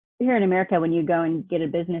here in America, when you go and get a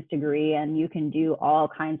business degree and you can do all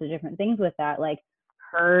kinds of different things with that, like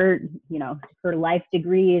her life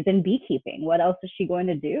degree is in beekeeping. What else is she going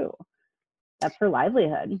to do? That's her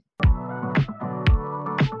livelihood.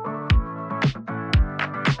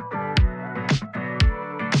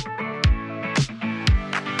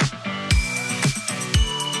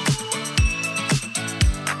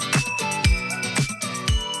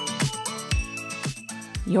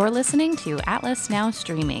 You're listening to Atlas Now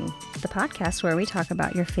Streaming, the podcast where we talk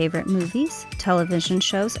about your favorite movies, television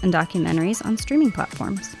shows, and documentaries on streaming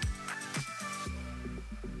platforms.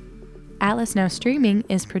 Atlas Now Streaming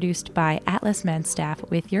is produced by Atlas Med staff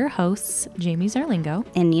with your hosts, Jamie Zerlingo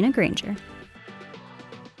and Nina Granger.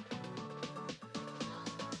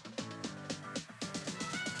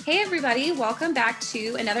 Hey everybody, welcome back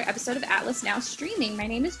to another episode of Atlas Now Streaming. My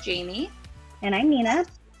name is Jamie. And I'm Nina.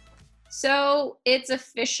 So it's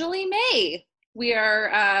officially May. We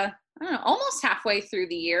are, almost halfway through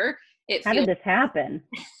the year. How did this happen?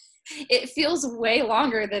 It feels way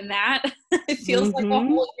longer than that. It feels like a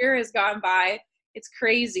whole year has gone by. It's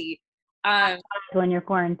crazy. When you're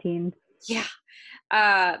quarantined. Yeah.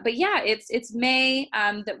 But yeah, it's May.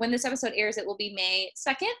 That when this episode airs, it will be May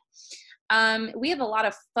 2nd. We have a lot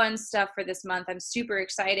of fun stuff for this month. I'm super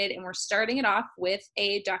excited, and we're starting it off with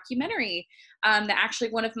a documentary that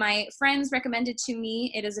actually one of my friends recommended to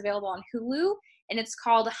me. It is available on Hulu, and it's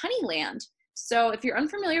called Honeyland. So if you're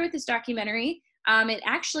unfamiliar with this documentary, it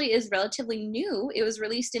actually is relatively new. It was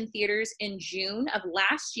released in theaters in June of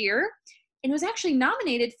last year, and was actually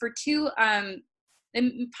nominated for two, and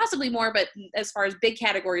possibly more, but as far as big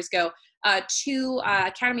categories go, two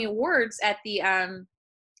Academy Awards at the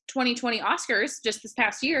 2020 Oscars just this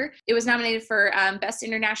past year. It was nominated for Best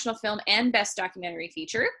International Film and Best Documentary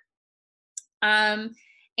Feature. And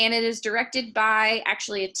it is directed by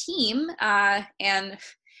actually a team. And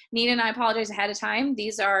Nina and I apologize ahead of time.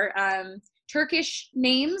 These are Turkish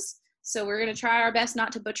names, so we're going to try our best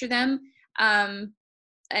not to butcher them. And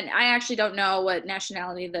I actually don't know what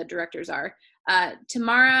nationality the directors are.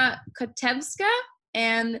 Tamara Kotevska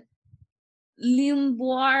and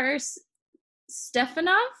Limboar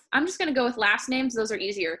Stefanov. I'm just going to go with last names. Those are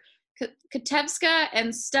easier. Kotevska and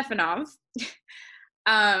Stefanov.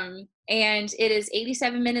 And it is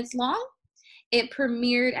 87 minutes long. It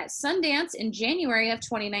premiered at Sundance in January of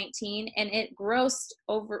 2019, and it grossed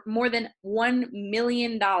over more than $1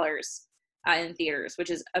 million in theaters, which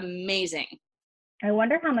is amazing. I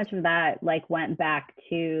wonder how much of that went back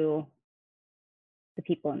to the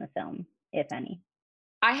people in the film, if any.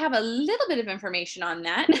 I have a little bit of information on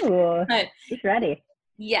that. Ooh, just ready.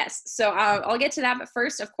 Yes, so I'll get to that, but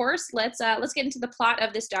first, of course, let's get into the plot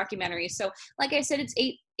of this documentary. So, like I said, it's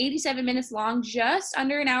 87 minutes long, just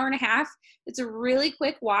under an hour and a half. It's a really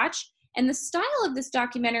quick watch, and the style of this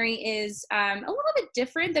documentary is a little bit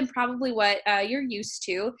different than probably what you're used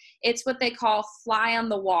to. It's what they call fly on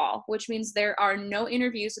the wall, which means there are no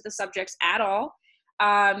interviews with the subjects at all.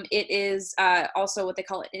 It is also what they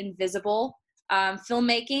call invisible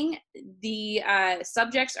filmmaking. The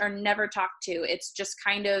subjects are never talked to. It's just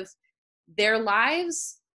kind of their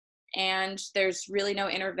lives, and there's really no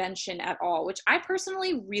intervention at all, which I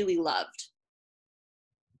personally really loved.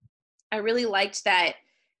 I really liked that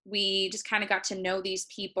we just kind of got to know these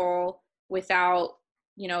people without,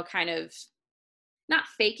 kind of not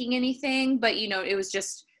faking anything, but, it was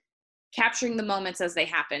just capturing the moments as they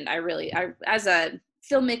happened. I as a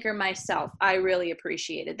filmmaker myself, I really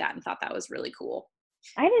appreciated that and thought that was really cool.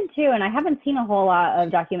 I did too, and I haven't seen a whole lot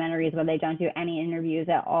of documentaries where they don't do any interviews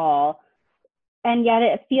at all. And yet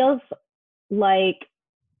it feels like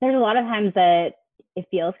there's a lot of times that it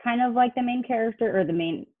feels kind of like the main character or the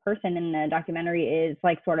main person in the documentary is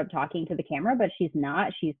sort of talking to the camera, but she's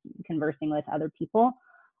not. She's conversing with other people.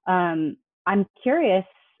 I'm curious.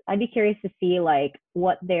 I'd be curious to see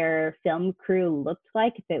what their film crew looked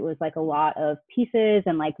like, if it was a lot of pieces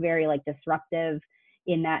and very disruptive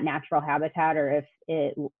in that natural habitat, or if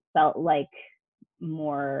it felt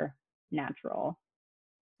more natural,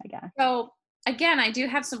 I guess. So again, I do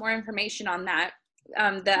have some more information on that.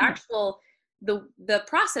 The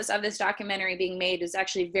process of this documentary being made is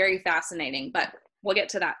actually very fascinating, but we'll get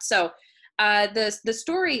to that. So the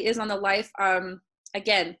story is on the life,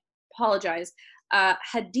 again, apologize,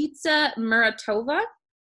 Haditsa Muratova.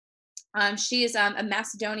 She is a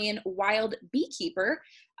Macedonian wild beekeeper,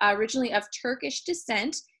 originally of Turkish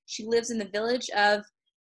descent. She lives in the village of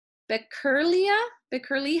Bekerliha.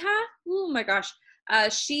 Oh my gosh.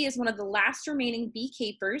 She is one of the last remaining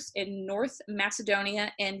beekeepers in North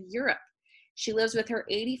Macedonia and Europe. She lives with her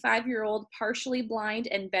 85-year-old, partially blind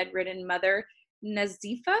and bedridden mother,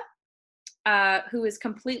 Nazifa. who is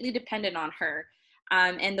completely dependent on her.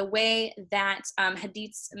 And the way that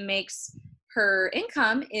Haditz makes her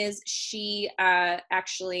income is she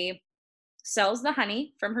actually sells the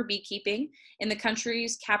honey from her beekeeping in the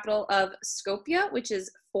country's capital of Skopje, which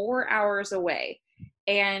is 4 hours away.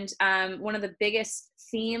 And one of the biggest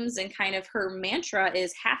themes and kind of her mantra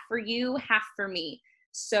is half for you, half for me.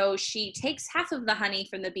 So she takes half of the honey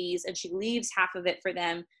from the bees and she leaves half of it for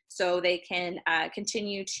them so they can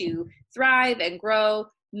continue to thrive and grow,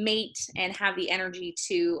 mate, and have the energy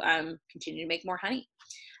to continue to make more honey.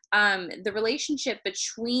 The relationship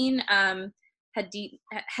between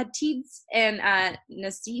Haditz and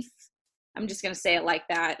Nazif, I'm just going to say it like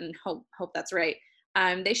that and hope that's right.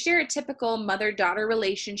 They share a typical mother-daughter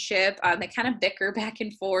relationship. They kind of bicker back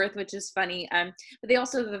and forth, which is funny. But they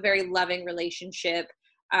also have a very loving relationship.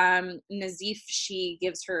 Nazif, she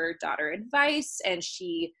gives her daughter advice, and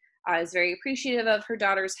she is very appreciative of her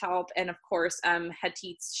daughter's help. And of course,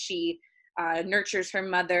 Haditz, she nurtures her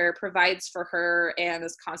mother, provides for her, and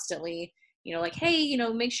is constantly, like, hey,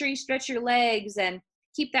 make sure you stretch your legs and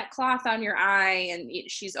keep that cloth on your eye. And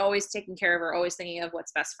she's always taking care of her, always thinking of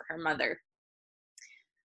what's best for her mother.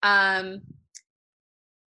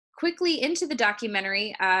 Quickly into the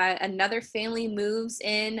documentary, another family moves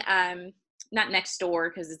in, not next door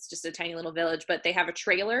because it's just a tiny little village, but they have a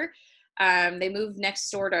trailer. They move next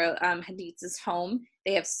door to Haditz's home.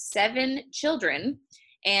 They have 7 children,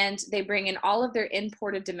 and they bring in all of their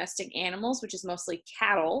imported domestic animals, which is mostly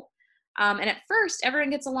cattle. And at first, everyone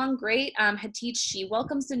gets along great. Haditz, she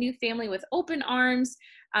welcomes the new family with open arms.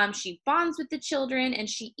 She bonds with the children, and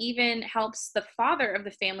she even helps the father of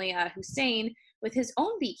the family, Hussein, with his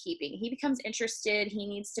own beekeeping. He becomes interested. He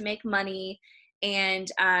needs to make money.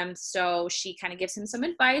 And so she kind of gives him some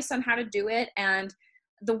advice on how to do it. And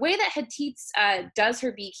the way that Haditz does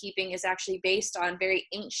her beekeeping is actually based on very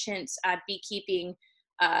ancient beekeeping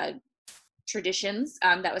traditions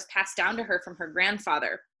that was passed down to her from her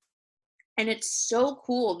grandfather. And it's so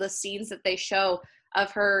cool, the scenes that they show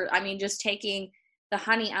of her, just taking the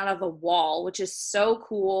honey out of a wall, which is so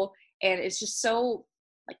cool. And it's just so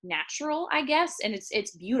natural, I guess. And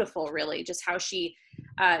it's beautiful, really, just how she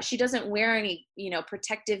doesn't wear any,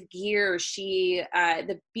 protective gear.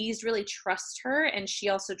 The bees really trust her, and she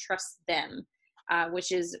also trusts them,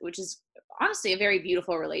 which is honestly a very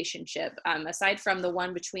beautiful relationship. Aside from the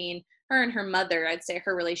one between her and her mother, I'd say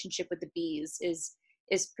her relationship with the bees is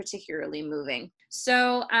particularly moving.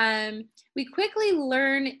 So we quickly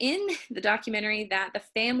learn in the documentary that the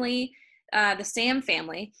family, the Sam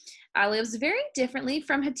family, lives very differently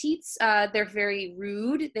from Haditz. They're very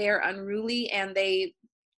rude, they are unruly, and they,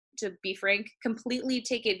 to be frank, completely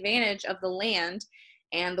take advantage of the land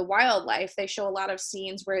and the wildlife. They show a lot of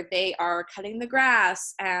scenes where they are cutting the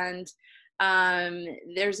grass, and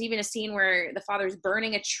there's even a scene where the father's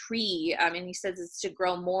burning a tree, and he says it's to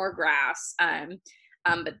grow more grass.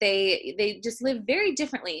 But they just live very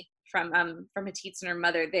differently from Haditz and her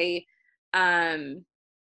mother. They,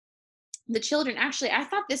 the children, actually, I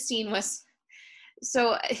thought this scene was,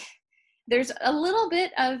 so there's a little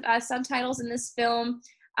bit of subtitles in this film.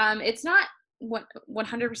 It's not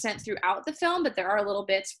 100% throughout the film, but there are little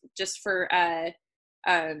bits just for, oh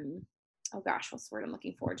gosh, what's the word I'm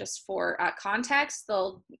looking for? Just for context.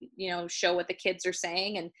 They'll, show what the kids are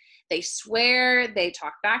saying, and they swear, they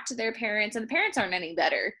talk back to their parents, and the parents aren't any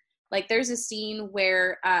better. Like, there's a scene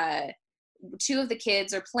where 2 of the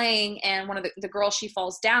kids are playing, and one of the girls, she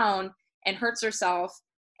falls down and hurts herself,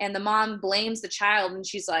 and the mom blames the child, and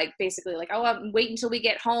she's like, basically like, oh, wait until we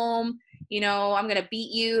get home, I'm gonna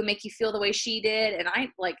beat you and make you feel the way she did. And I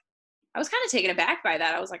was kind of taken aback by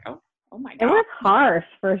that. I was like, oh my God. It was harsh,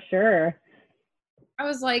 for sure. I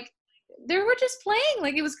was like, they were just playing,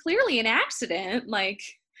 like it was clearly an accident.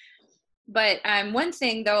 But one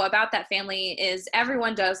thing though about that family is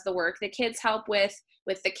everyone does the work. The kids help with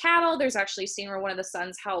the cattle. There's actually a scene where one of the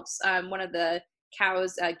sons helps one of the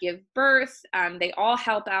cows give birth. They all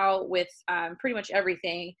help out with pretty much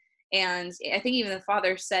everything. And I think even the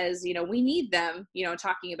father says, we need them,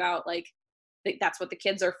 talking about that's what the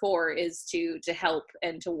kids are for, is to help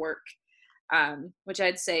and to work, which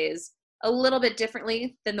I'd say is a little bit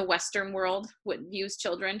differently than the Western world would use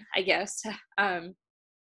children, I guess.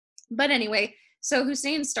 But anyway, so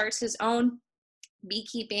Hussein starts his own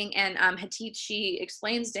beekeeping, and Haditz, she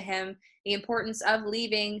explains to him the importance of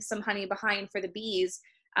leaving some honey behind for the bees.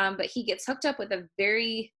 But he gets hooked up with a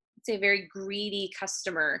very greedy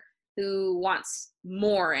customer who wants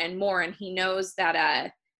more and more. And he knows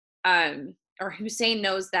that, or Hussein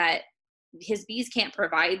knows that his bees can't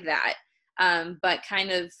provide that. But kind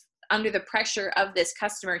of under the pressure of this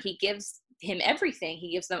customer, he gives him everything.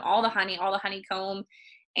 He gives them all the honey, all the honeycomb,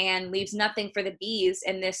 and leaves nothing for the bees.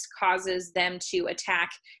 And this causes them to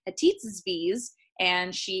attack Hatit's bees.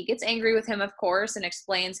 And she gets angry with him, of course, and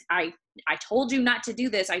explains, I told you not to do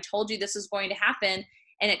this. I told you this is going to happen.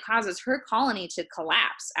 And it causes her colony to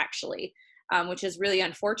collapse, actually, which is really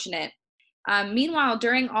unfortunate. Meanwhile,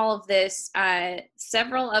 during all of this,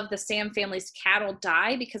 several of the Sam family's cattle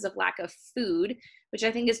die because of lack of food, which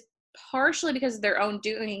I think is partially because of their own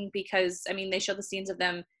doing, because, I mean, they show the scenes of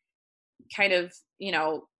them kind of, you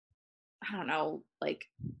know, I don't know, like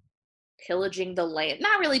pillaging the land.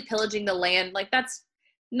 Not really pillaging the land. Like, that's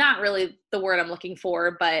not really the word I'm looking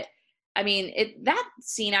for, but I mean, that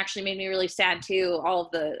scene actually made me really sad too. All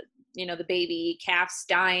of the, you know, the baby calves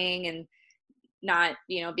dying and not,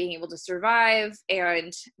 you know, being able to survive.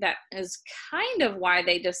 And that is kind of why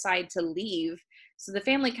they decide to leave. So the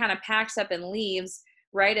family kind of packs up and leaves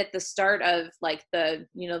right at the start of like the,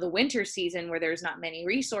 you know, the winter season where there's not many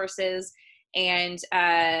resources. And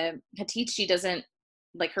Hatice doesn't,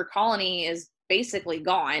 like, her colony is basically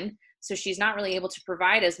gone. So she's not really able to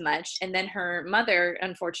provide as much. And then her mother,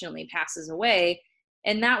 unfortunately, passes away.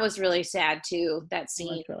 And that was really sad too, that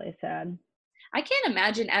scene. It was really sad. I can't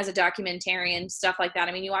imagine as a documentarian, stuff like that.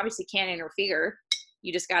 I mean, you obviously can't interfere.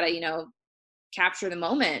 You just got to, you know, capture the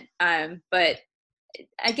moment. But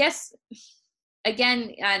I guess,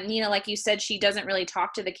 again, Nina, like you said, she doesn't really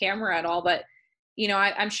talk to the camera at all. But, you know,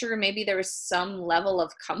 I'm sure maybe there was some level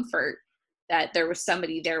of comfort that there was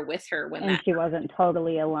somebody there with her when and she wasn't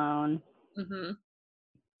totally alone. Mm-hmm.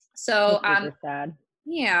 So, super sad.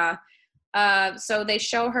 Yeah. So they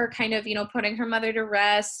show her kind of, you know, putting her mother to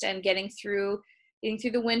rest and getting through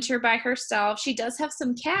the winter by herself. She does have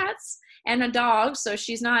some cats and a dog, so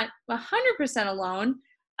she's not 100% alone.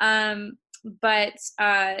 But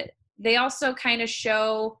they also kind of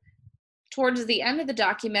show towards the end of the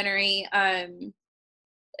documentary,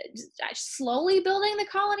 slowly building the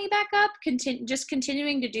colony back up, just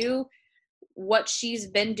continuing to do what she's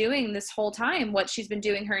been doing this whole time, what she's been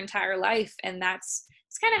doing her entire life. And it's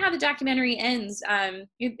kind of how the documentary ends. A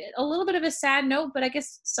little bit of a sad note, but I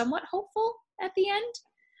guess somewhat hopeful at the end.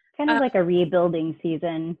 Kind of like a rebuilding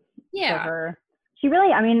season for her. She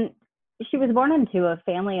really, I mean, she was born into a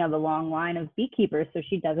family of a long line of beekeepers, so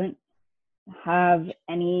she doesn't have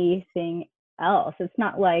anything else. It's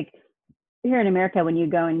not like here in America when you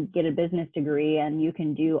go and get a business degree and you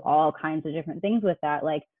can do all kinds of different things with that.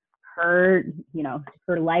 Like her, you know,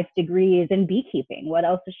 her life degree is in beekeeping. What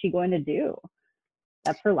else is she going to do?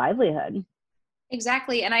 That's her livelihood.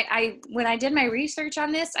 Exactly. And I when I did my research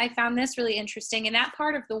on this, I found this really interesting. In that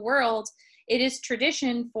part of the world, it is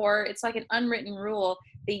tradition for, it's like an unwritten rule,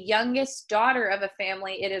 the youngest daughter of a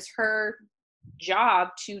family, it is her job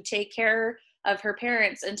to take care of her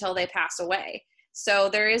parents until they pass away. So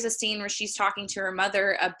there is a scene where she's talking to her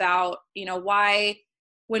mother about, you know, why,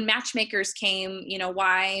 when matchmakers came, you know,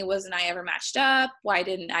 why wasn't I ever matched up? Why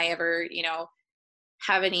didn't I ever, you know,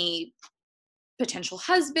 have any potential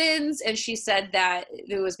husbands? And she said that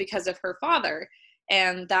it was because of her father.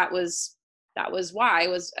 And that was why.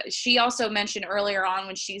 She also mentioned earlier on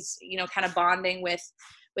when she's, you know, kind of bonding with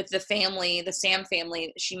the family, the Sam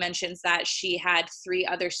family, she mentions that she had 3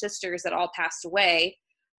 other sisters that all passed away,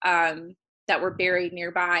 that were buried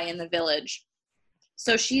nearby in the village.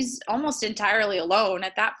 So she's almost entirely alone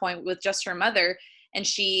at that point with just her mother. And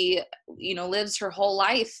she, you know, lives her whole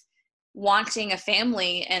life wanting a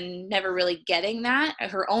family and never really getting that,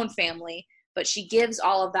 her own family, but she gives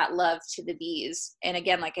all of that love to the bees. And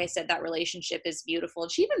again, like I said, that relationship is beautiful.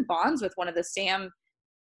 And she even bonds with one of the Sam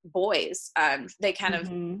boys. They kind of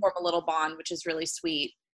form a little bond, which is really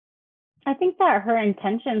sweet. I think that her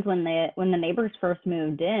intentions when the neighbors first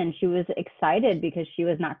moved in, she was excited because she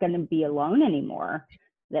was not going to be alone anymore.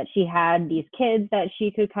 That she had these kids that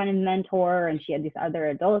she could kind of mentor, and she had these other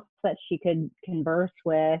adults that she could converse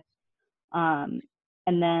with. And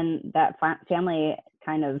then that family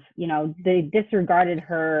kind of, you know, they disregarded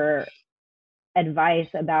her advice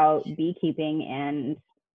about beekeeping and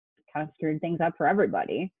kind of screwed things up for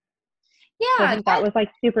everybody. Yeah, so I think that was like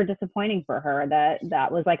super disappointing for her,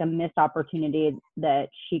 that was like a missed opportunity that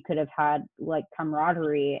she could have had like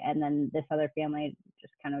camaraderie, and then this other family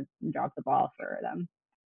just kind of dropped the ball for them.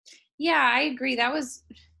 Yeah, I agree. That was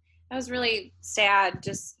really sad,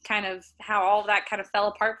 just kind of how all of that kind of fell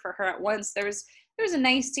apart for her at once. There was a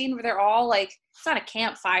nice scene where they're all like, it's not a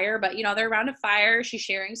campfire, but you know, they're around a fire. She's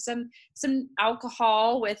sharing some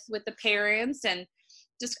alcohol with the parents and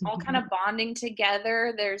just all kind of bonding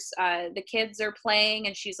together. There's the kids are playing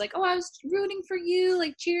and she's like, oh, I was rooting for you,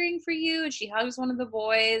 like cheering for you. And she hugs one of the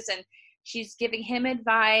boys and she's giving him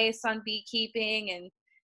advice on beekeeping. And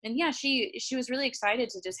yeah, she was really excited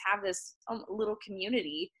to just have this little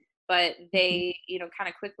community, but they, you know, kind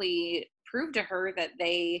of quickly proved to her that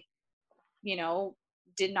they, you know,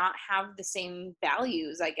 did not have the same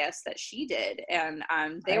values, I guess, that she did. And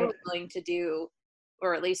they were willing to do,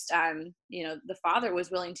 or at least, you know, the father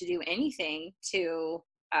was willing to do anything to,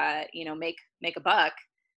 you know, make a buck,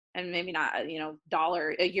 and maybe not, you know,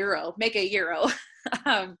 make a euro.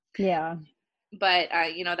 Yeah.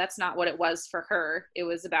 But, you know, that's not what it was for her. It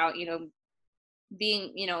was about, you know,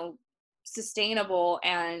 being, you know, sustainable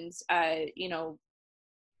and, you know,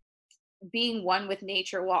 being one with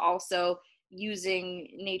nature while also using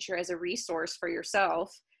nature as a resource for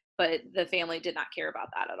yourself. But the family did not care about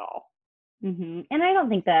that at all. And I don't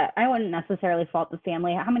think that, I wouldn't necessarily fault the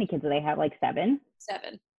family. How many kids do they have? Like 7?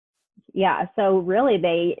 7. Yeah. So really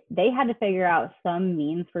they had to figure out some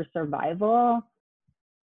means for survival,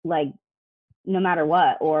 like no matter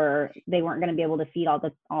what, or they weren't going to be able to feed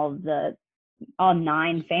all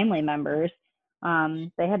 9 family members.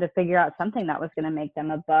 They had to figure out something that was going to make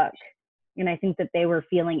them a buck. And I think that they were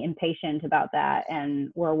feeling impatient about that and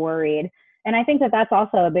were worried. And I think that that's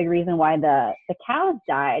also a big reason why the cows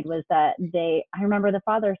died, was that I remember the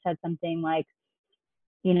father said something like,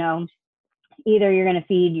 you know, either you're going to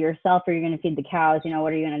feed yourself or you're going to feed the cows, you know,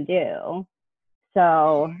 what are you going to do?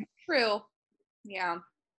 So. True. Yeah.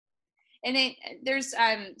 And there's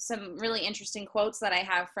some really interesting quotes that I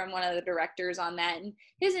have from one of the directors on that. And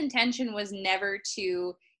his intention was never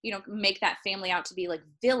to, you know, make that family out to be like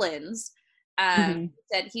villains.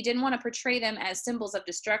 That he didn't want to portray them as symbols of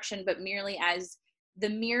destruction, but merely as the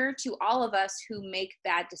mirror to all of us who make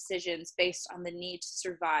bad decisions based on the need to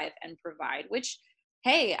survive and provide, which,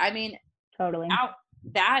 hey, I mean, totally. Now,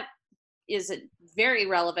 that is very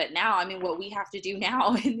relevant now. I mean, what we have to do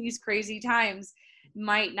now in these crazy times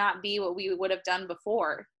might not be what we would have done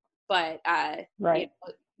before, but right.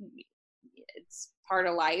 You know, it's part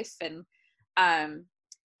of life. And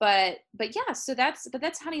but yeah, so that's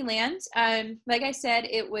Honeyland. Like I said,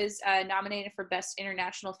 it was nominated for Best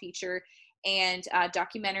International Feature and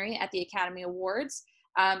Documentary at the Academy Awards.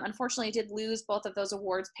 Unfortunately, it did lose both of those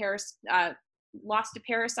awards. Lost to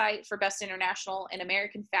Parasite for Best International and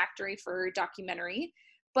American Factory for Documentary.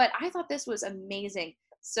 But I thought this was amazing.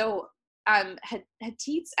 So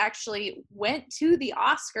Hatitz actually went to the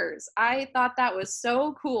Oscars. I thought that was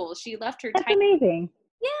so cool. She left her amazing.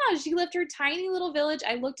 Yeah, she left her tiny little village.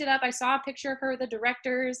 I looked it up. I saw a picture of her, the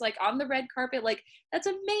directors, like on the red carpet. Like, that's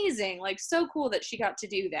amazing. Like, so cool that she got to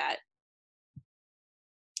do that.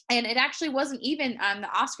 And it actually wasn't even the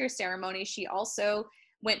Oscar ceremony. She also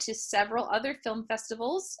went to several other film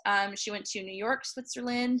festivals. She went to New York,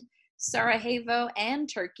 Switzerland, Sarajevo, and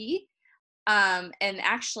Turkey. And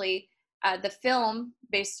actually, the film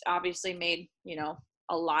obviously made, you know,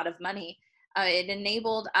 a lot of money. It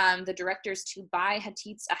enabled the directors to buy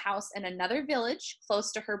Hatitz a house in another village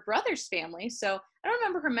close to her brother's family. So I don't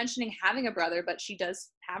remember her mentioning having a brother, but she does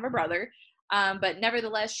have a brother. But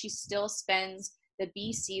nevertheless, she still spends the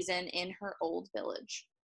bee season in her old village.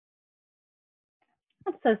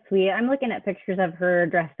 That's so sweet. I'm looking at pictures of her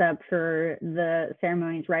dressed up for the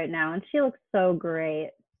ceremonies right now, and she looks so great.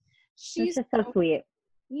 She's just so sweet.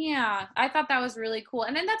 Yeah, I thought that was really cool.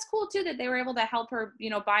 And then that's cool too that they were able to help her, you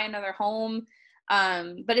know, buy another home.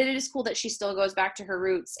 But it is cool that she still goes back to her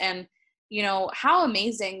roots. And, you know, how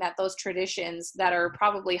amazing that those traditions that are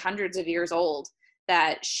probably hundreds of years old,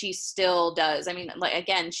 that she still does. I mean, like,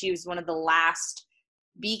 again, she was one of the last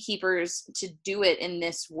beekeepers to do it in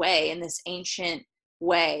this way, in this ancient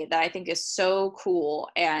way, that I think is so cool.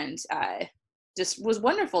 And just was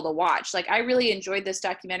wonderful to watch. Like, I really enjoyed this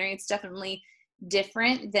documentary. It's definitely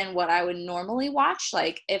different than what I would normally watch.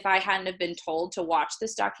 Like, if I hadn't have been told to watch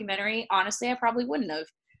this documentary, honestly, I probably wouldn't have.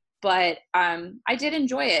 But I did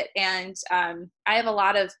enjoy it. And I have a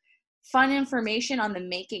lot of fun information on the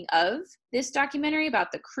making of this documentary,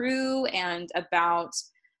 about the crew and about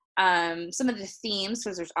some of the themes,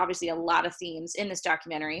 because there's obviously a lot of themes in this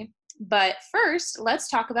documentary. But first, let's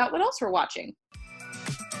talk about what else we're watching.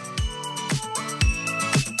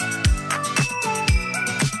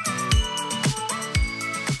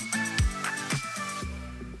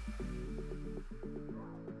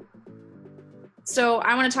 So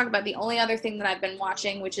I want to talk about the only other thing that I've been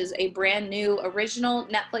watching, which is a brand new original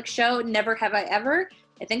Netflix show, Never Have I Ever.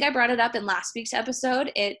 I think I brought it up in last week's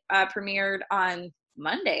episode. It premiered on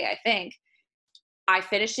Monday, I think. I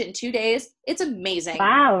finished it in 2 days. It's amazing.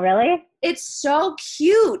 Wow, really? It's so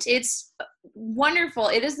cute. It's wonderful.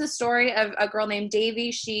 It is the story of a girl named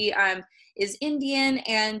Devi. She is Indian,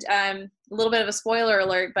 and a little bit of a spoiler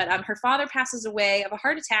alert, but her father passes away of a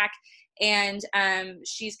heart attack, and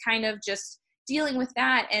she's kind of just dealing with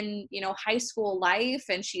that and, you know, high school life.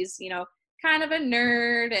 And she's, you know, kind of a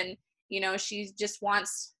nerd, and, you know, she just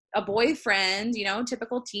wants a boyfriend, you know,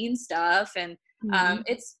 typical teen stuff. And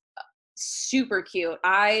it's super cute.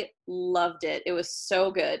 I loved it. It was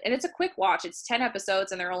so good. And it's a quick watch. It's 10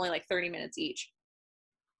 episodes and they're only like 30 minutes each.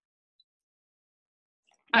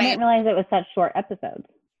 I didn't realize it was such short episodes.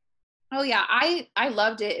 Oh yeah, I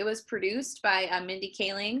loved it. It was produced by Mindy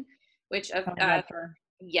Kaling, which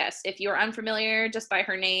yes, if you're unfamiliar just by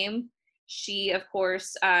her name, she of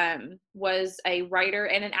course was a writer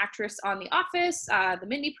and an actress on The Office, The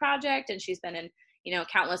Mindy Project, and she's been in, you know,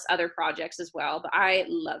 countless other projects as well. But I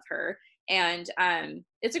love her, and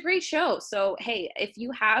it's a great show. So hey, if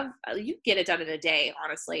you have, you get it done in a day,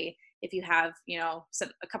 honestly, if you have, you know,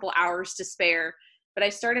 a couple hours to spare. But I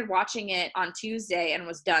started watching it on Tuesday and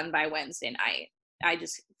was done by Wednesday night. I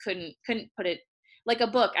just couldn't put it, like a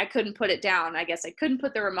book. I couldn't put it down. I guess I couldn't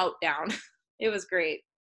put the remote down. It was great.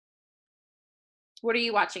 What are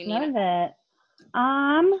you watching, Nina? Love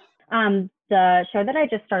it. The show that I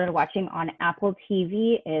just started watching on Apple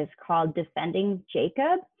TV is called Defending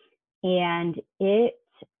Jacob, and it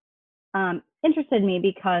interested me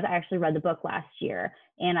because I actually read the book last year,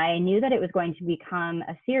 and I knew that it was going to become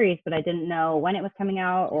a series, but I didn't know when it was coming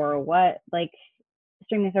out or what like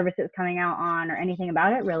streaming service it was coming out on or anything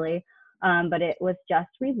about it really. But it was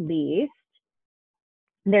just released.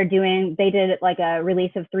 They did like a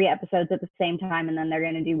release of 3 episodes at the same time, and then they're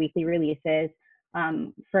going to do weekly releases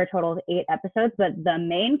for a total of 8 episodes. But the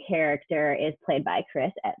main character is played by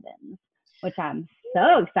Chris Evans, which I'm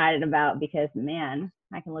so excited about because, man,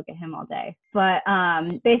 I can look at him all day. But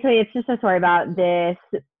basically, it's just a story about this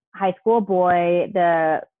high school boy.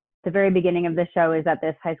 The very beginning of the show is that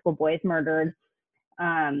this high school boy is murdered.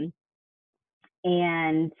 And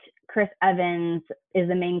Chris Evans is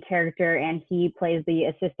the main character, and he plays the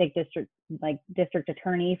assistant district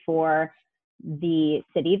attorney for the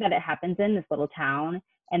city that it happens in, this little town.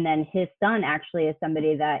 And then his son actually is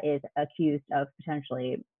somebody that is accused of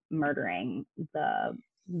potentially murdering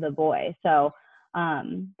the boy. So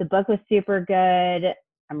the book was super good.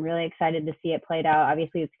 I'm really excited to see it played out.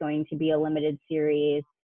 Obviously, it's going to be a limited series.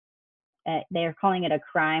 They're calling it a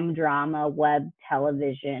crime drama web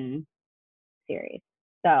television series.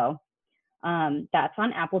 So that's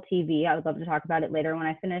on Apple TV. I would love to talk about it later when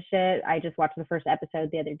I finish it. I just watched the first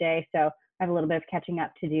episode the other day, so I have a little bit of catching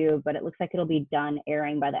up to do, but it looks like it'll be done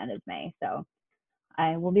airing by the end of May. So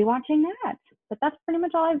I will be watching that. But that's pretty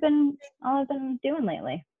much all I've been doing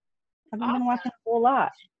lately. I haven't been watching a whole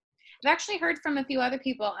lot. I've actually heard from a few other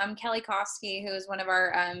people. Kelly Kosky, who is one of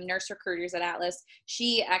our nurse recruiters at Atlas,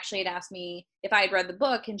 she actually had asked me if I had read the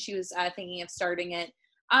book, and she was thinking of starting it.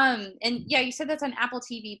 And yeah, you said that's on Apple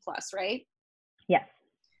TV Plus, right? Yes.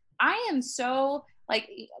 I am so, like,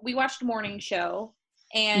 we watched Morning Show,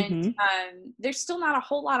 and there's still not a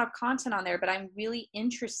whole lot of content on there, but I'm really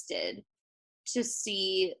interested to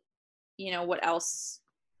see, you know, what else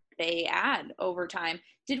they add over time.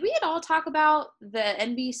 Did we at all talk about the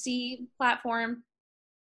NBC platform?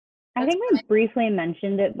 I think we briefly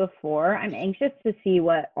mentioned it before. I'm anxious to see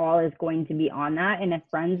what all is going to be on that. And if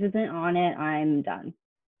Friends isn't on it, I'm done.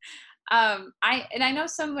 I know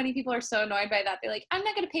so many people are so annoyed by that. They're like, I'm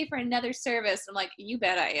not going to pay for another service. I'm like, you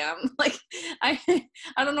bet I am. Like, I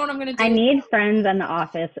don't know what I'm going to do. I need Friends and The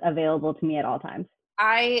Office available to me at all times.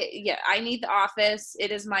 I need The Office.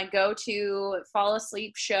 It is my go-to fall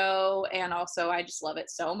asleep show, and also I just love it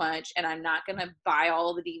so much, and I'm not gonna buy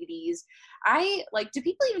all the DVDs. Do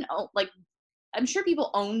people even own, like, I'm sure people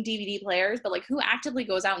own DVD players, but like, who actively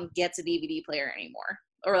goes out and gets a DVD player anymore,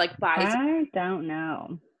 or like buys it? I don't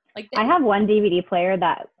know. Like, I have one DVD player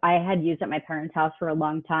that I had used at my parents' house for a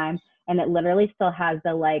long time, and it literally still has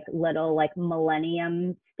the like little like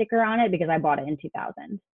Millennium sticker on it because I bought it in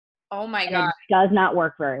 2000. Oh my God. It does not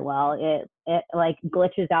work very well. It like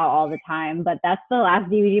glitches out all the time, but that's the last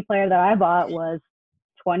DVD player that I bought was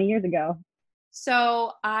 20 years ago.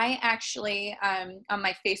 So I actually, on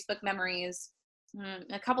my Facebook memories,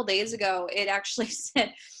 a couple days ago, it actually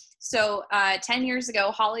said, 10 years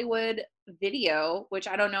ago, Hollywood Video, which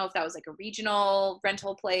I don't know if that was like a regional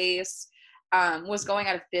rental place, was going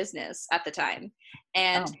out of business at the time.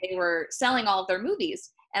 And they were selling all of their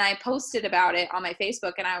movies. And I posted about it on my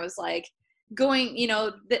Facebook, and I was like,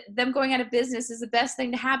 them going out of business is the best thing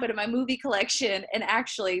to happen to my movie collection. And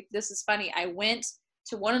actually, this is funny. I went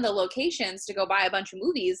to one of the locations to go buy a bunch of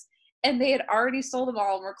movies, and they had already sold them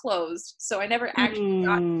all and were closed. So I never actually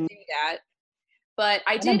got to do that. But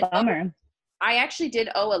I did. I actually did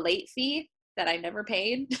owe a late fee that I never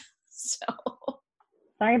paid. So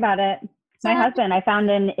sorry about it. My husband, I found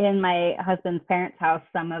in my husband's parents' house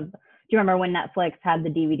some of you remember when Netflix had the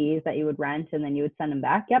DVDs that you would rent and then you would send them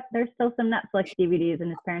back? Yep, there's still some Netflix DVDs in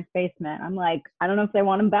his parents' basement. I'm like, I don't know if they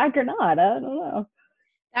want them back or not. I don't know.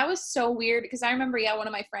 That was so weird because I remember, one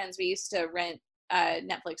of my friends, we used to rent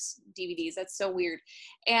Netflix DVDs. That's so weird.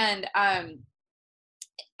 And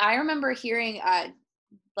I remember hearing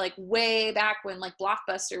like way back when like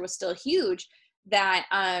Blockbuster was still huge that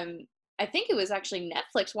I think it was actually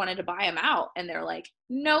Netflix wanted to buy them out and they're like,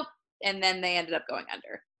 nope. And then they ended up going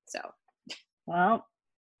under. So. Well,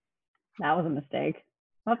 that was a mistake.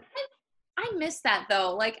 Whoops. I miss that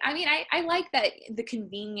though. Like, I mean, I like that the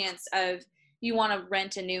convenience of you want to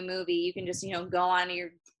rent a new movie, you can just, go on your,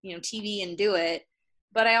 TV and do it.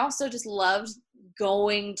 But I also just loved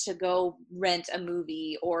going to go rent a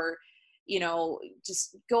movie or,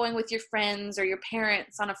 just going with your friends or your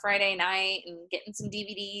parents on a Friday night and getting some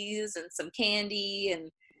DVDs and some candy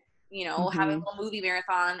and, having a little movie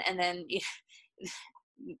marathon. And then,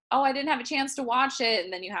 oh, I didn't have a chance to watch it.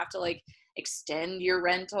 And then you have to like extend your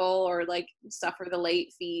rental or like suffer the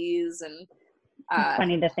late fees. And it's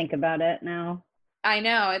funny to think about it now. I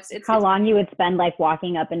know it's how long you would spend like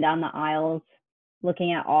walking up and down the aisles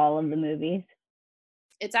looking at all of the movies.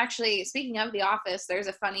 It's actually, speaking of The Office, there's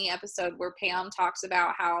a funny episode where Pam talks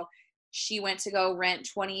about how she went to go rent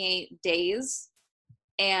 28 Days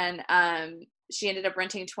and she ended up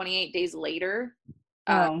renting 28 Days Later,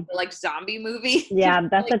 like zombie movie. Yeah,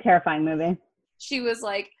 that's like, a terrifying movie. She was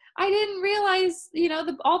like, I didn't realize,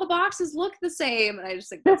 all the boxes look the same. And I just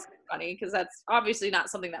think that's funny because that's obviously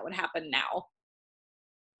not something that would happen now.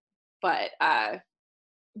 But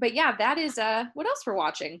yeah, that is what else we're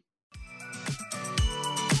watching.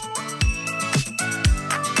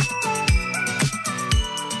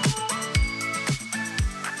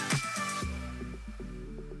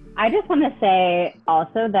 I just want to say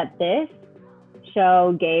also that this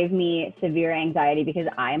show gave me severe anxiety because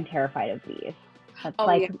I am terrified of bees. That's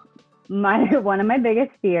one of my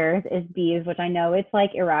biggest fears is bees, which I know it's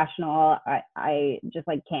like irrational. I just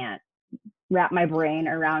like can't wrap my brain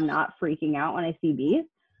around not freaking out when I see bees.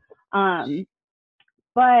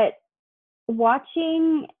 But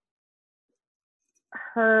watching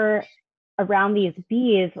her around these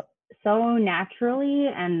bees so naturally,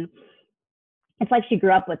 and it's like she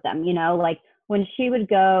grew up with them, like when she would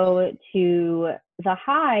go to the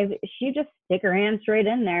hive, she'd just stick her hand straight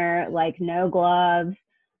in there, like no gloves.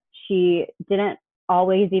 She didn't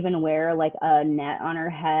always even wear like a net on her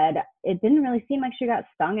head. It didn't really seem like she got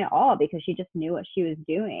stung at all because she just knew what she was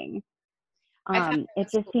doing. It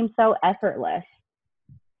just seemed so effortless.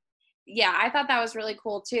 Yeah, I thought that was really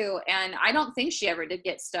cool too. And I don't think she ever did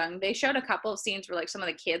get stung. They showed a couple of scenes where like some of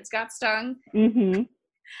the kids got stung. Mm-hmm.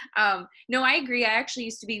 No, I agree. I actually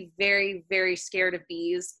used to be very, very scared of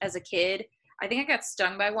bees as a kid. I think I got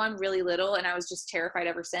stung by one really little and I was just terrified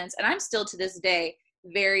ever since. And I'm still to this day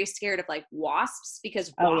very scared of like wasps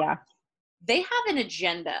because they have an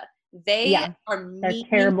agenda. They are mean. They're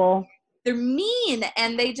terrible. They're mean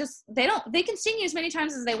and they can sting you as many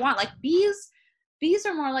times as they want. Like bees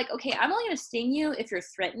are more like, okay, I'm only going to sting you if you're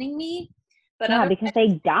threatening me. But because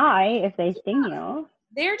they die if they sting you.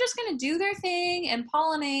 They're just going to do their thing and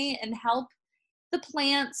pollinate and help the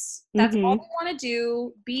plants. That's all we want to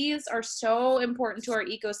do. Bees are so important to our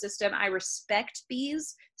ecosystem. I respect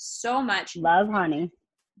bees so much. Love honey.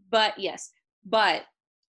 But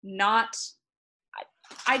not,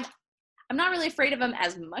 I'm not really afraid of them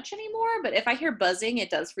as much anymore, but if I hear buzzing, it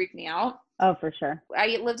does freak me out. Oh, for sure.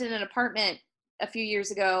 I lived in an apartment a few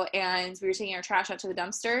years ago and we were taking our trash out to the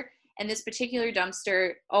dumpster. And this particular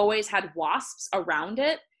dumpster always had wasps around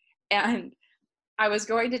it. And I was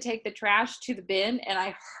going to take the trash to the bin and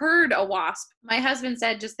I heard a wasp. My husband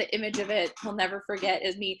said just the image of it, he'll never forget,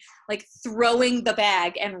 is me like throwing the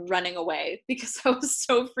bag and running away because I was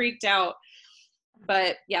so freaked out.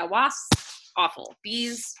 But yeah, wasps, awful.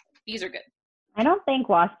 Bees are good. I don't think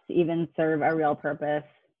wasps even serve a real purpose.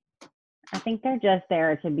 I think they're just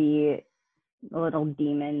there to be little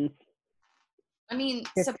demons. I mean,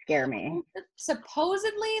 just scare me.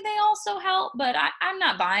 Supposedly they also help, but I'm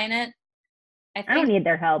not buying it. I don't need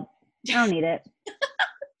their help. I don't need it.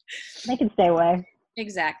 They can stay away.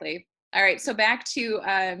 Exactly. All right. So back to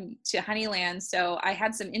Honeyland. So I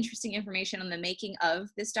had some interesting information on the making of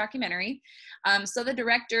this documentary. So the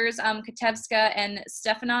directors, Kotovska and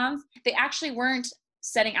Stefanov, they actually weren't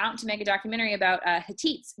setting out to make a documentary about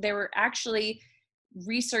Hittites. They were actually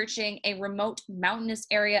researching a remote mountainous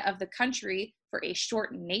area of the country for a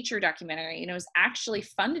short nature documentary, and it was actually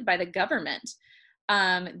funded by the government.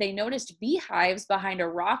 They noticed beehives behind a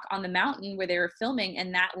rock on the mountain where they were filming,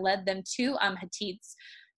 and that led them to Hittites.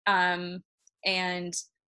 And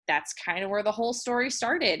that's kind of where the whole story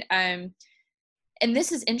started. And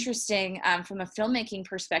this is interesting from a filmmaking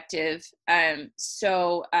perspective.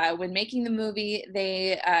 So when making the movie,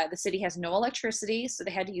 the city has no electricity, so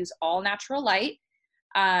they had to use all natural light,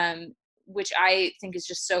 which I think is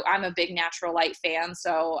just so, I'm a big natural light fan,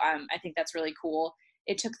 so I think that's really cool.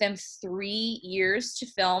 It took them 3 years to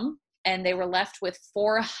film, and they were left with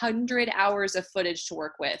 400 hours of footage to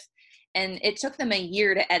work with. And it took them a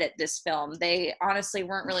year to edit this film. They honestly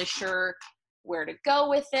weren't really sure where to go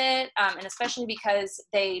with it, and especially because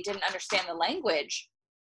they didn't understand the language.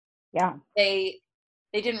 Yeah. They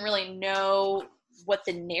didn't really know what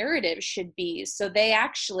the narrative should be. So they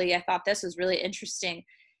actually, I thought this was really interesting,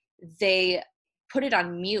 they put it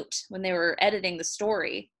on mute when they were editing the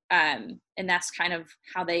story. And that's kind of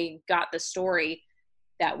how they got the story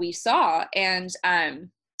that we saw. And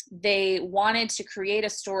they wanted to create a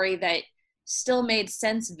story that still made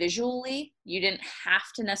sense visually. You didn't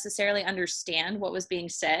have to necessarily understand what was being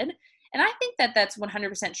said. And I think that that's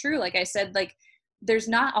 100% true. Like I said, like there's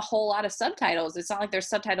not a whole lot of subtitles. It's not like there's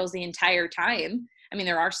subtitles the entire time. I mean,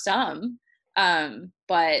 there are some,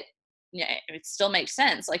 but yeah, it still makes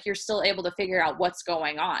sense. Like you're still able to figure out what's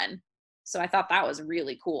going on. So I thought that was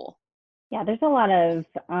really cool. Yeah, there's a lot of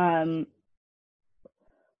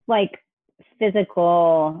like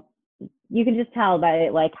physical, you can just tell by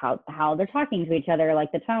like how they're talking to each other,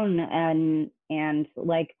 like the tone and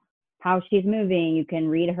like how she's moving. You can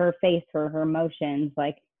read her face for her emotions.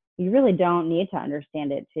 Like you really don't need to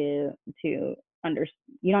understand it you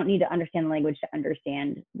don't need to understand the language to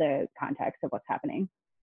understand the context of what's happening.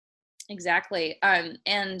 Exactly.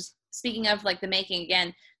 And speaking of like the making,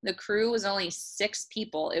 again, the crew was only 6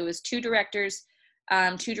 people. It was 2 directors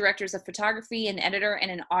of photography, an editor, and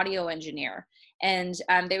an audio engineer. And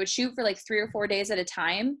they would shoot for like 3 or 4 days at a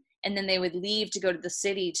time, and then they would leave to go to the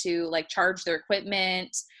city to like charge their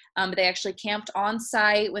equipment. But they actually camped on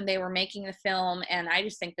site when they were making the film. And I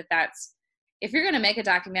just think that that's, if you're going to make a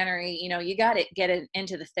documentary, you know, you got to get it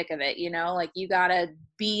into the thick of it, you know, like you got to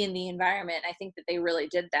be in the environment. I think that they really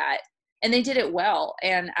did that, and they did it well.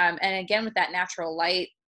 And again, with that natural light,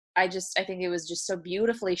 I think it was just so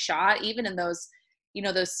beautifully shot, even in those, you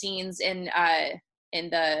know, those scenes in the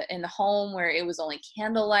home where it was only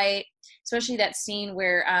candlelight, especially that scene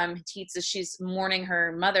where Hatitza, she's mourning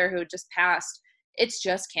her mother who had just passed. It's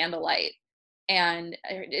just candlelight, and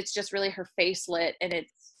it's just really her face lit, and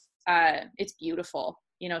it's beautiful,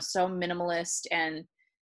 you know, so minimalist. And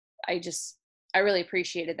I really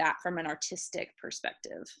appreciated that from an artistic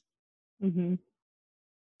perspective. Mm-hmm.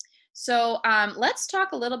 So let's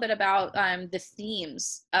talk a little bit about the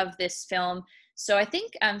themes of this film. So I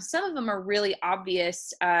think some of them are really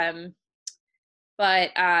obvious,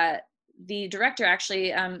 but the director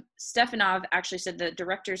actually, Stefanov actually said the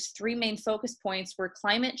director's 3 main focus points were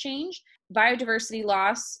climate change, biodiversity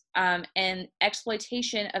loss, and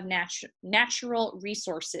exploitation of natural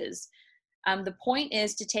resources. The point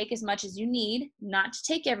is to take as much as you need, not to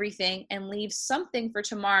take everything, and leave something for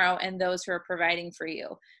tomorrow and those who are providing for you.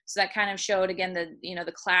 So that kind of showed, again,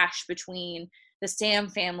 the clash between the Sam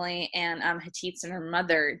family and Hatitza and her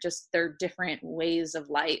mother, just their different ways of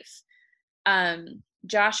life.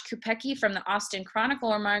 Josh Kopecky from the Austin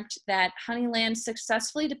Chronicle remarked that Honeyland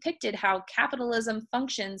successfully depicted how capitalism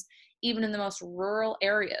functions even in the most rural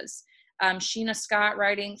areas. Sheena Scott,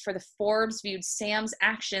 writing for the Forbes, viewed Sam's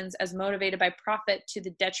actions as motivated by profit to the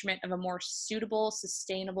detriment of a more suitable,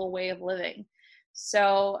 sustainable way of living.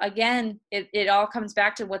 So again, it all comes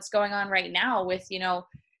back to what's going on right now with, you know,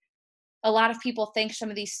 a lot of people think some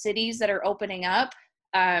of these cities that are opening up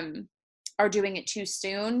are doing it too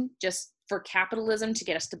soon just for capitalism to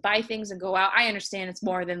get us to buy things and go out. I understand it's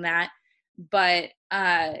more than that, but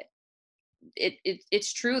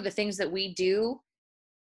it's true. The things that we do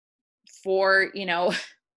for, you know,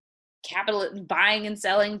 capital, buying and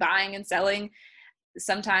selling,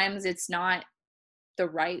 sometimes it's not the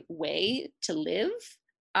right way to live.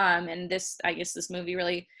 And this, I guess this movie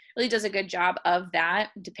really does a good job of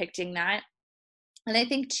that, depicting that. And I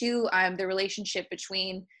think too, the relationship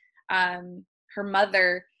between her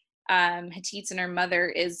mother, Hatitza, and her mother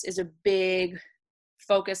is a big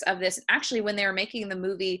focus of this. Actually, when they were making the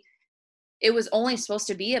movie, it was only supposed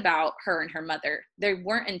to be about her and her mother. They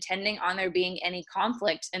weren't intending on there being any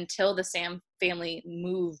conflict until the Sam family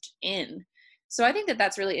moved in. So I think that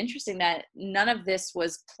that's really interesting that none of this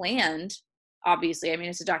was planned. Obviously, I mean,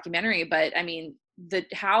 it's a documentary, but I mean,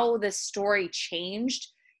 how this story changed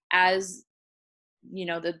as, you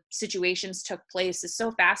know, the situations took place is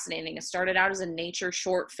so fascinating. It started out as a nature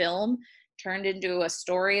short film, turned into a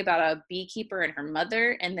story about a beekeeper and her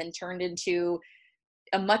mother, and then turned into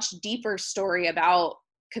a much deeper story about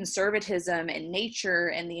conservatism and nature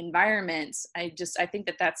and the environments. I think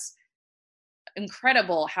that that's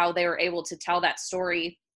incredible how they were able to tell that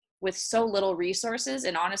story with so little resources,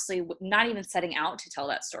 and honestly not even setting out to tell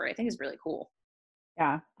that story. I think is really cool.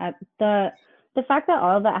 Yeah. The fact that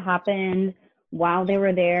all of that happened while they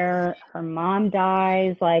were there, her mom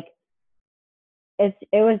dies, like it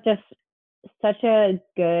was just such a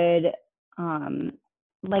good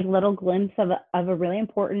like little glimpse of a really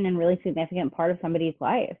important and really significant part of somebody's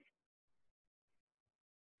life.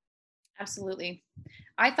 Absolutely.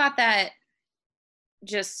 I thought that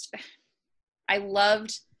just, I love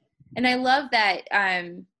that,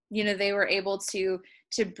 they were able to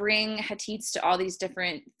bring Hatitz to all these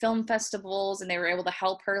different film festivals, and they were able to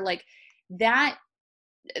help her like that.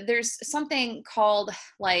 There's something called,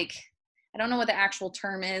 like, I don't know what the actual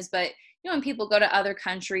term is, but when people go to other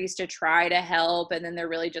countries to try to help and then they're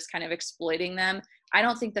really just kind of exploiting them. I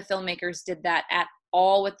don't think the filmmakers did that at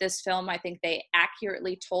all with this film. I think they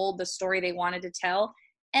accurately told the story they wanted to tell,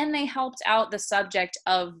 and they helped out the subject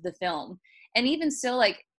of the film. And even still,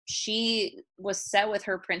 like, she was set with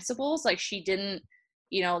her principles. Like, she didn't,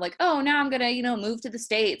 like, oh, now I'm going to, move to the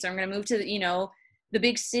States, or I'm going to move to, the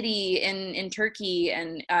big city in Turkey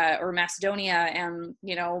and, or Macedonia, and,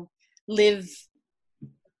 live,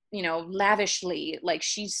 lavishly. Like,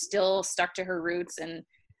 she still stuck to her roots.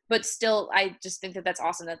 But still, I just think that that's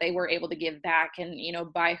awesome that they were able to give back and,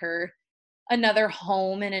 buy her another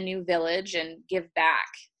home in a new village and give back.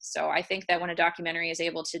 So I think that when a documentary is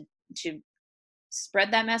able to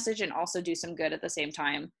spread that message and also do some good at the same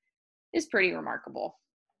time is pretty remarkable.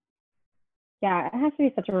 Yeah, it has to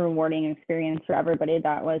be such a rewarding experience for everybody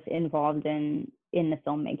that was involved in the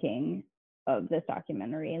filmmaking of this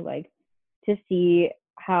documentary. Like, to see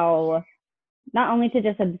how, not only to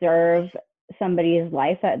just observe somebody's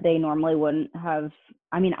life that they normally wouldn't have.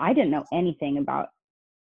 I mean, I didn't know anything about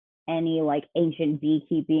any like ancient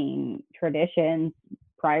beekeeping traditions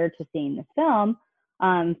prior to seeing this film.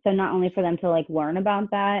 So not only for them to like learn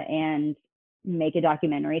about that and make a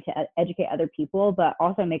documentary to educate other people, but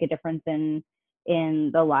also make a difference in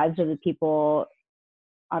the lives of the people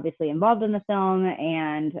obviously involved in the film,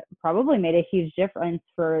 and probably made a huge difference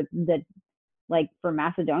for for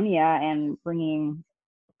Macedonia, and bringing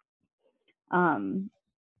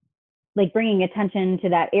bringing attention to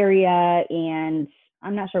that area. And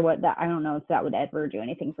I'm not sure I don't know if that would ever do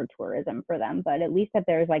anything for tourism for them, but at least that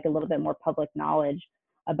there's like a little bit more public knowledge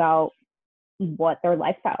about what their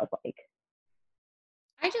lifestyle is like.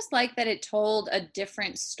 I just like that it told a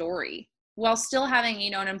different story while still having,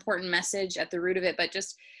 an important message at the root of it. But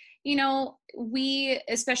just, we,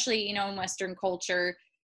 especially, in Western culture,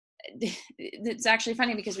 it's actually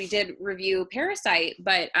funny because we did review Parasite,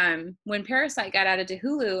 but when Parasite got added to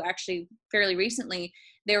Hulu, actually fairly recently,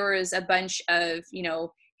 there was a bunch of,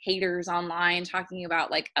 haters online talking about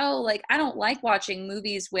like, oh, like, I don't like watching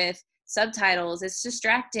movies with subtitles. It's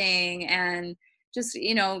distracting, and just,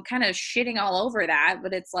 kind of shitting all over that.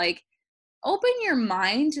 But it's like, open your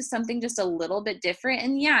mind to something just a little bit different.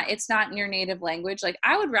 And yeah, it's not in your native language. Like,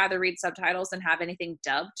 I would rather read subtitles than have anything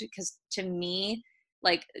dubbed, because to me,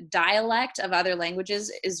 like, dialect of other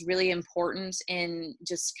languages is really important in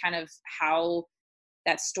just kind of how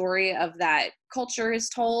that story of that culture is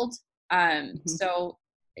told. So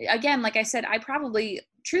again, like I said, I probably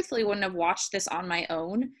truthfully wouldn't have watched this on my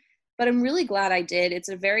own, but I'm really glad I did. It's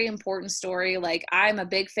a very important story. Like, I'm a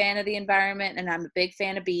big fan of the environment, and I'm a big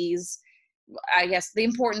fan of bees. I guess the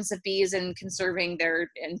importance of bees and conserving their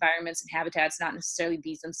environments and habitats, not necessarily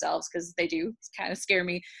bees themselves, because they do kind of scare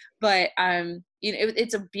me. But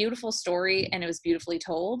it's a beautiful story, and it was beautifully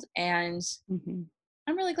told, and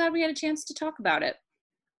I'm really glad we had a chance to talk about it.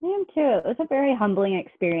 I am too. It was a very humbling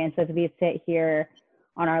experience as we sit here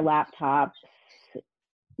on our laptops,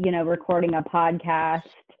 recording a podcast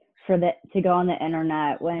to go on the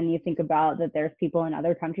internet, when you think about that there's people in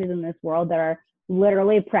other countries in this world that are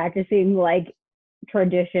literally practicing like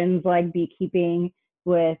traditions like beekeeping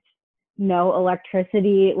with no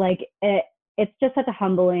electricity. Like, it's just such a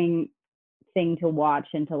humbling thing to watch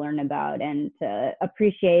and to learn about, and to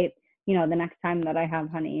appreciate. The next time that I have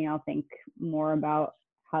honey, I'll think more about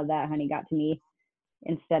how that honey got to me,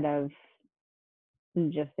 instead of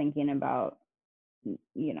just thinking about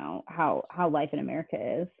how life in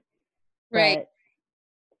America is. Right. But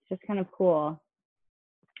it's just kind of cool.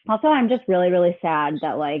 Also, I'm just really, really sad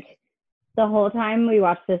that like the whole time we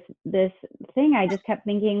watched this thing, I just kept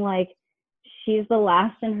thinking like, she's the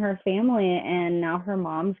last in her family, and now her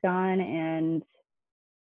mom's gone, and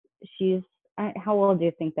how old do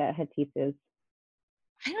you think that Hatitz is?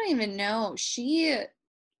 I don't even know. She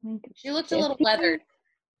looked 50? A little weathered.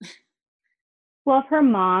 Well, if her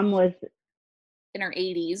mom was in her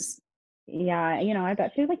 80s. Yeah, I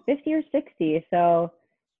bet she was like 50 or 60. So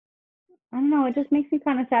I don't know. It just makes me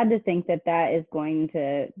kind of sad to think that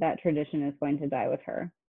that tradition is going to die with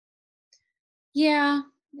her. Yeah,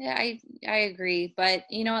 I agree. But,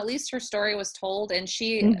 at least her story was told, and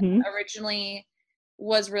she Mm-hmm. originally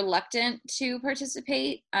was reluctant to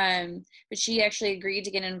participate, but she actually agreed to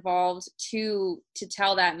get involved to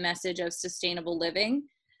tell that message of sustainable living.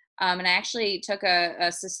 And I actually took a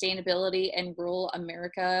sustainability and rural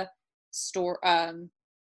America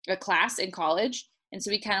a class in college. And so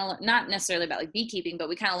we kind of, not necessarily about like beekeeping, but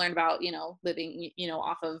we kind of learned about, living,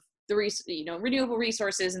 off of the, renewable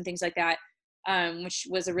resources and things like that, which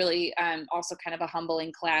was a really also kind of a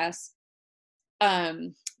humbling class.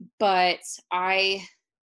 But I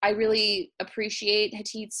really appreciate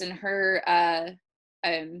Hatitz and her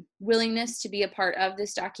willingness to be a part of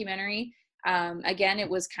this documentary. Again, it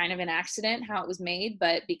was kind of an accident how it was made,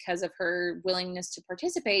 but because of her willingness to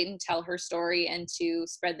participate and tell her story and to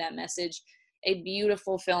spread that message, a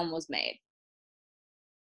beautiful film was made.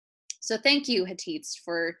 So thank you, Hatitz,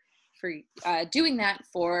 for doing that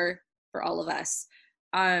for all of us.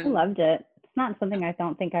 I loved it. It's not something I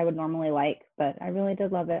don't think I would normally like, but I really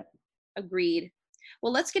did love it. Agreed.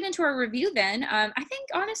 Well, let's get into our review then. I think,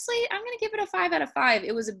 honestly, I'm going to give it a 5 out of 5.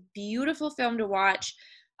 It was a beautiful film to watch.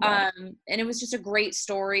 Yeah. And it was just a great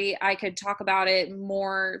story. I could talk about it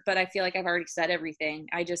more, but I feel like I've already said everything.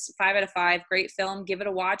 5 out of 5, great film. Give it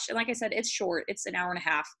a watch. And like I said, it's short. It's an hour and a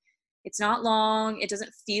half. It's not long. It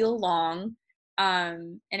doesn't feel long.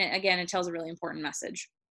 And it tells a really important message.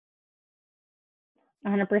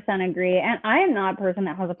 100% agree. And I am not a person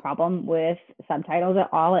that has a problem with subtitles at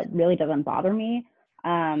all. It really doesn't bother me.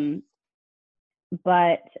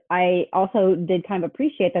 But I also did kind of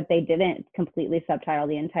appreciate that they didn't completely subtitle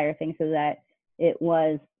the entire thing, so that it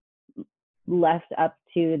was left up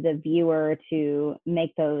to the viewer to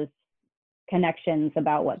make those connections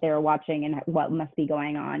about what they were watching and what must be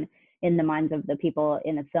going on in the minds of the people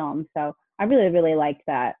in the film. So I really, really liked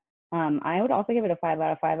that. I would also give it a 5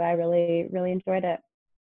 out of 5. I really, really enjoyed it,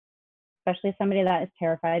 especially somebody that is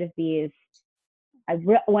terrified of bees.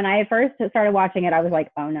 When I first started watching it, I was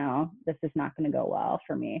like, oh no, this is not going to go well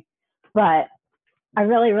for me. But I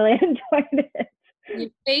really, really enjoyed it. You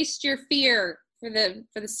faced your fear for the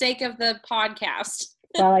sake of the podcast.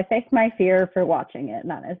 Well, I faced my fear for watching it,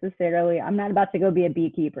 not necessarily. I'm not about to go be a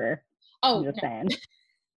beekeeper. Oh, I'm just saying.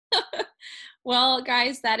 Well,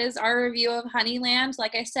 guys, that is our review of Honeyland.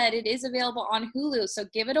 Like I said, it is available on Hulu, so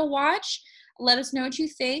give it a watch. Let us know what you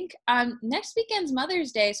think. Next weekend's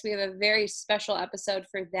Mother's Day, so we have a very special episode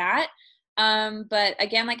for that. But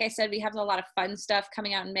again, like I said, we have a lot of fun stuff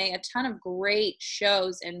coming out in May. A ton of great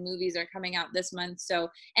shows and movies are coming out this month. So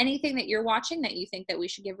anything that you're watching that you think that we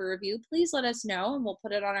should give a review, please let us know and we'll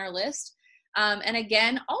put it on our list. And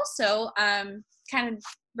again, also, kind of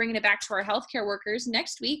bringing it back to our healthcare workers,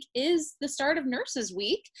 next week is the start of Nurses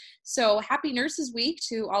Week. So happy Nurses Week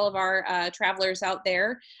to all of our travelers out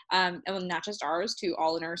there, and not just ours, to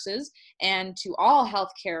all the nurses and to all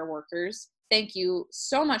healthcare workers. Thank you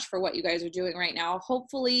so much for what you guys are doing right now.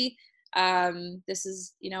 Hopefully, this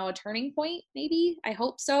is, a turning point, maybe. I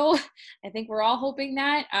hope so. I think we're all hoping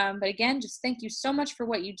that. But again, just thank you so much for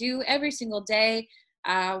what you do every single day.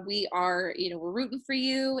 We are, we're rooting for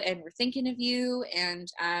you and we're thinking of you. And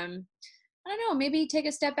I don't know, maybe take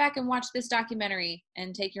a step back and watch this documentary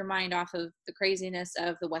and take your mind off of the craziness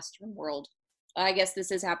of the Western world. I guess this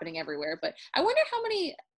is happening everywhere, but I wonder how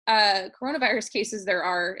many coronavirus cases there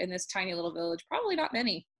are in this tiny little village. Probably not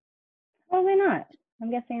many. Probably not. I'm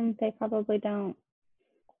guessing they probably don't.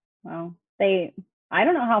 Well, I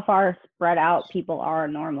don't know how far spread out people are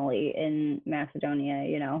normally in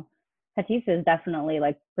Macedonia, Hatitz is definitely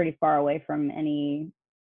like pretty far away from any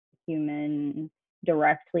human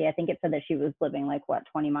directly. I think it said that she was living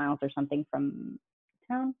 20 miles or something from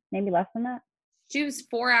town, maybe less than that. She was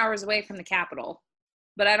 4 hours away from the capital,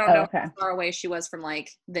 but I don't know how far away she was from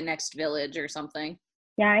the next village or something.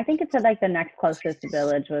 Yeah, I think it said the next closest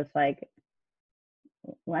village was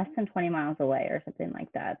less than 20 miles away or something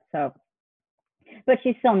like that. So, but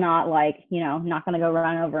she's still not not going to go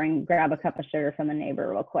run over and grab a cup of sugar from the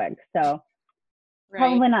neighbor real quick. So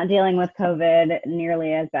Probably not dealing with COVID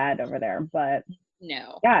nearly as bad over there, but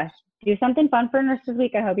no. Yeah, do something fun for Nurses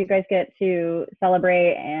Week. I hope you guys get to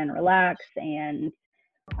celebrate and relax and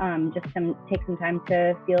just take some time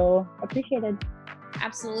to feel appreciated.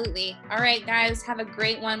 Absolutely. All right, guys, have a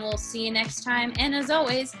great one. We'll see you next time. And as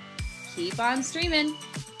always, keep on streaming.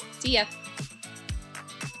 See ya.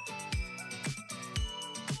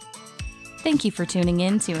 Thank you for tuning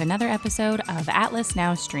in to another episode of Atlas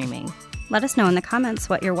Now Streaming. Let us know in the comments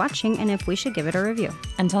what you're watching and if we should give it a review.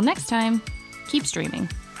 Until next time, keep streaming.